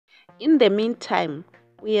In the meantime,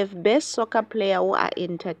 we have best soccer player who are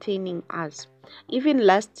entertaining us. Even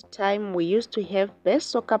last time we used to have best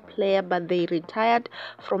soccer player, but they retired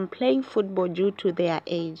from playing football due to their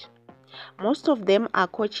age. Most of them are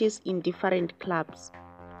coaches in different clubs.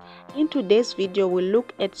 In today's video, we'll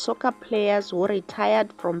look at soccer players who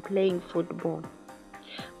retired from playing football.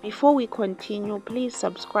 Before we continue, please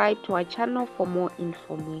subscribe to our channel for more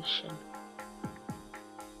information.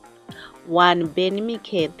 1. Benny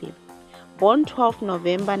Mikethi. Born 12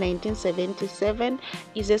 November 1977,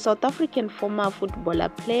 is a South African former footballer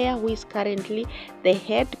player who is currently the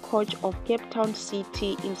head coach of Cape Town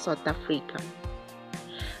City in South Africa.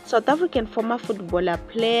 South African former footballer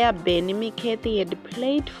player Benny Mikethi had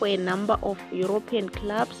played for a number of European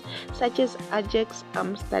clubs such as Ajax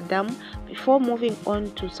Amsterdam before moving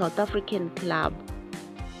on to South African club.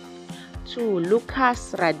 2.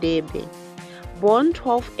 Lucas Radebe. Born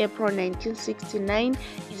 12 April 1969,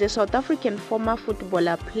 is a South African former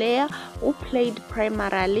footballer player who played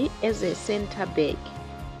primarily as a centre-back.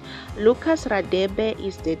 Lucas Radebe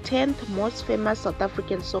is the 10th most famous South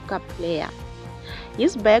African soccer player.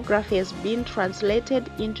 His biography has been translated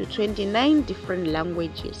into 29 different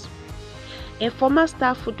languages. A former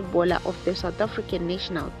star footballer of the South African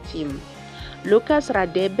national team, Lucas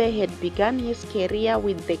Radebe had begun his career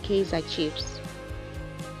with the Kaizer Chiefs.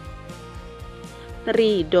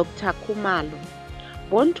 3. Dr. Khumalo.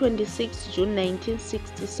 Born 26 June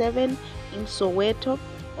 1967 in Soweto,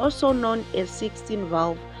 also known as 16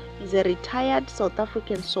 Valve, is a retired South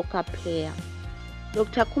African soccer player.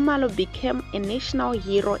 Dr. Khumalo became a national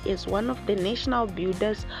hero as one of the national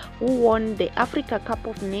builders who won the Africa Cup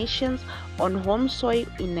of Nations on home soil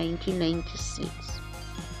in 1996.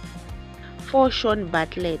 4. Shaun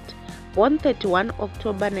Bartlett. Born 31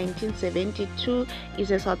 October 1972,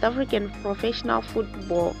 is a South African professional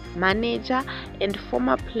football manager and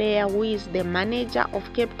former player who is the manager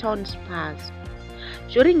of Cape Town Spurs.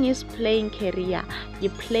 During his playing career, he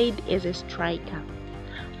played as a striker.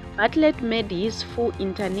 Bartlett made his full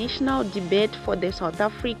international debut for the South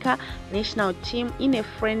Africa national team in a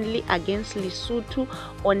friendly against Lesotho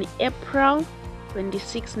on April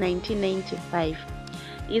 26, 1995.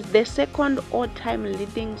 He is the second all-time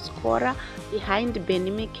leading scorer behind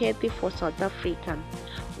Benny Mikethi for South Africa,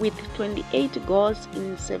 with 28 goals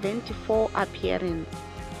in 74 appearances.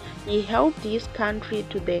 He helped his country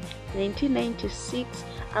to the 1996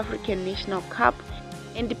 African National Cup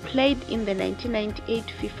and played in the 1998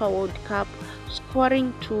 FIFA World Cup,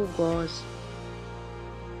 scoring 2 goals.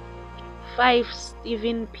 5.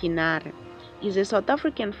 Steven Pienaar is a South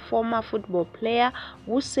African former football player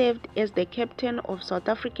who served as the captain of South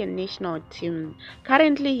African national team.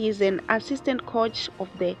 Currently, he is an assistant coach of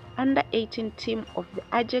the under-18 team of the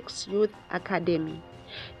Ajax Youth Academy.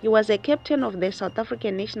 He was a captain of the South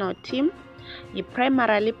African national team. He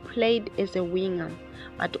primarily played as a winger,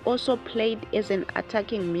 but also played as an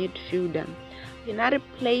attacking midfielder. Pienaar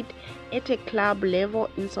played at a club level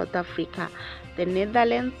in South Africa, the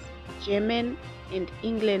Netherlands, Germany, and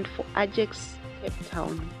England for Ajax Cape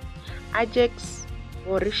Town, Ajax,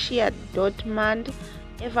 Borussia Dortmund,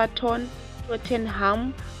 Everton,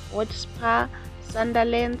 Tottenham Hotspur,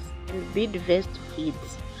 Sunderland, and Bidvest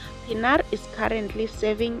Wits. Pienaar is currently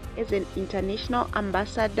serving as an international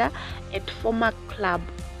ambassador at former club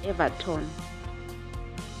Everton.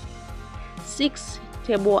 6.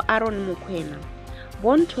 Teboho Aaron Mokoena.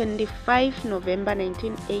 Born 25 November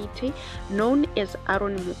 1980, known as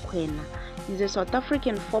Aaron Mokoena, is a South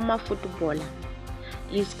African former footballer.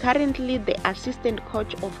 He is currently the assistant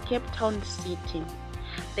coach of Cape Town City.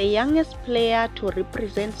 The youngest player to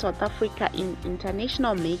represent South Africa in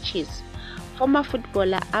international matches, former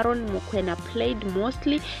footballer Aaron Mokoena played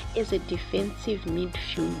mostly as a defensive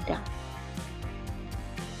midfielder.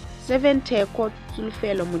 7. Teko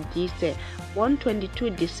Tsholofelo Modise. Born 22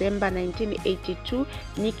 December 1982,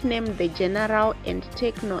 nicknamed the General and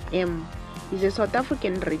Tekno M, is a South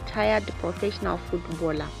African retired professional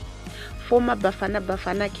footballer, former Bafana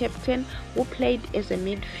Bafana captain who played as a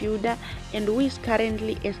midfielder and who is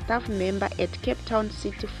currently a staff member at Cape Town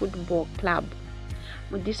City Football Club.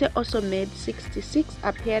 Modise also made 66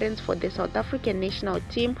 appearances for the South African national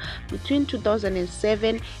team between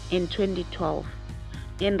 2007 and 2012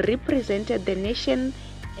 and represented the nation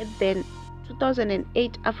at the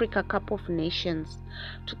 2008 Africa Cup of Nations,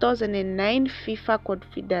 2009 FIFA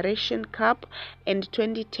Confederation Cup, and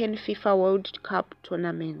 2010 FIFA World Cup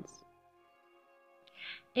tournaments.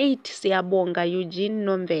 8. Siyabonga Eugene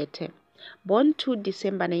Nomvete. Born 2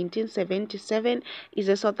 December 1977, is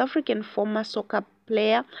a South African former soccer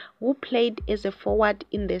player who played as a forward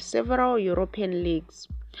in the several European leagues.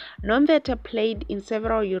 Nomvete played in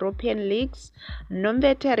several European leagues.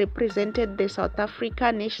 Nomvete represented the South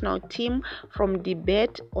Africa national team from debut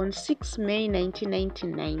on 6 May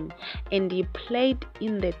 1999, and he played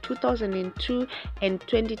in the 2002 and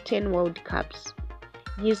 2010 World Cups.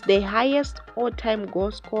 He is the highest all-time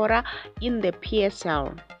goal scorer in the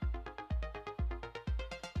PSL.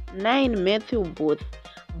 9. Matthew Booth,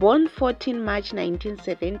 born 14 March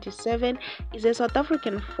 1977, is a South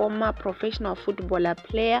African former professional footballer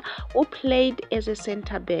player who played as a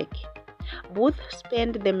centre-back. Booth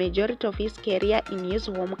spent the majority of his career in his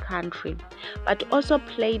home country, but also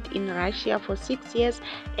played in Russia for 6 years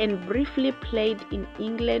and briefly played in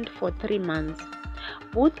England for 3 months.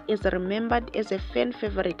 Booth is remembered as a fan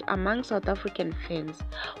favorite among South African fans,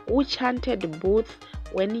 who chanted Booth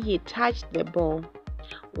when he touched the ball,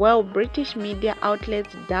 while British media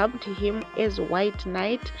outlets dubbed him as White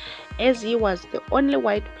Knight, as he was the only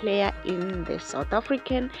white player in the South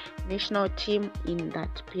African national team in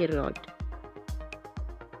that period.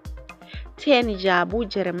 10. Jabu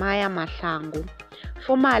Jeremiah Mahlangu,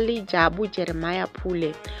 formerly Jabu Jeremiah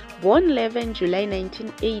Pule, born 11 July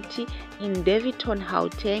 1980 in Daveyton,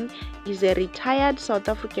 Gauteng, is a retired South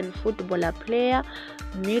African footballer, player,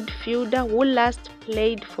 midfielder who last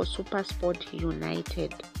played for SuperSport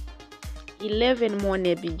United. 11.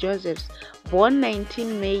 Monebi Josephs, born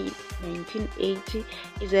 19 May 1980,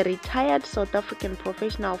 is a retired South African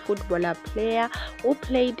professional footballer, player who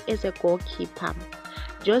played as a goalkeeper.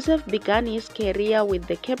 Joseph began his career with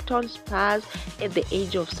the Cape Town Spurs at the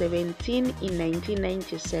age of 17 in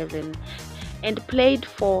 1997 and played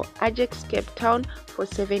for Ajax Cape Town for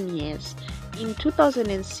 7 years. In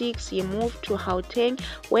 2006, he moved to Gauteng,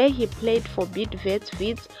 where he played for Bidvest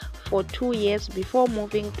Wits for 2 years before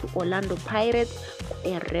moving to Orlando Pirates for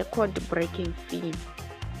a record-breaking fee.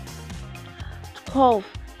 12.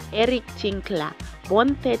 Eric Tinkler,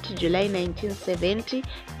 born 30 July 1970,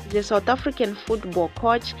 is a South African football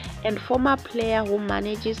coach and former player who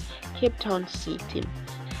manages Cape Town City.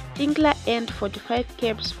 Tinkler earned 45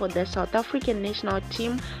 caps for the South African national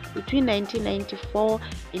team between 1994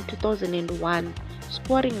 and 2001,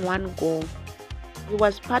 scoring 1 goal. He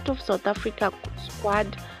was part of South Africa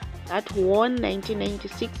squad that won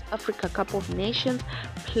 1996 Africa Cup of Nations,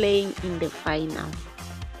 playing in the final.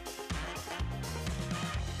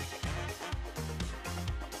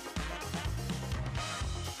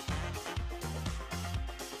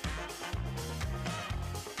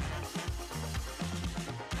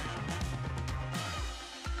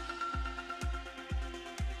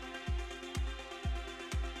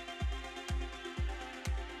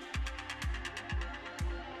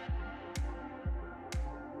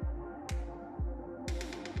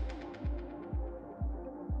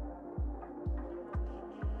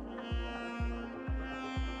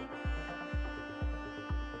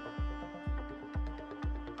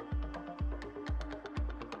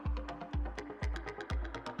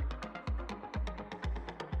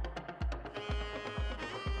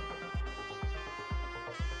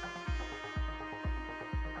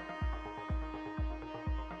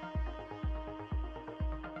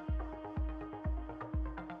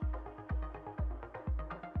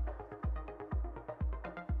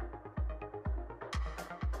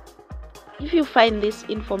 If you find this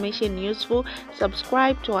information useful,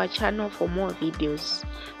 subscribe to our channel for more videos.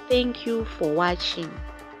 Thank you for watching.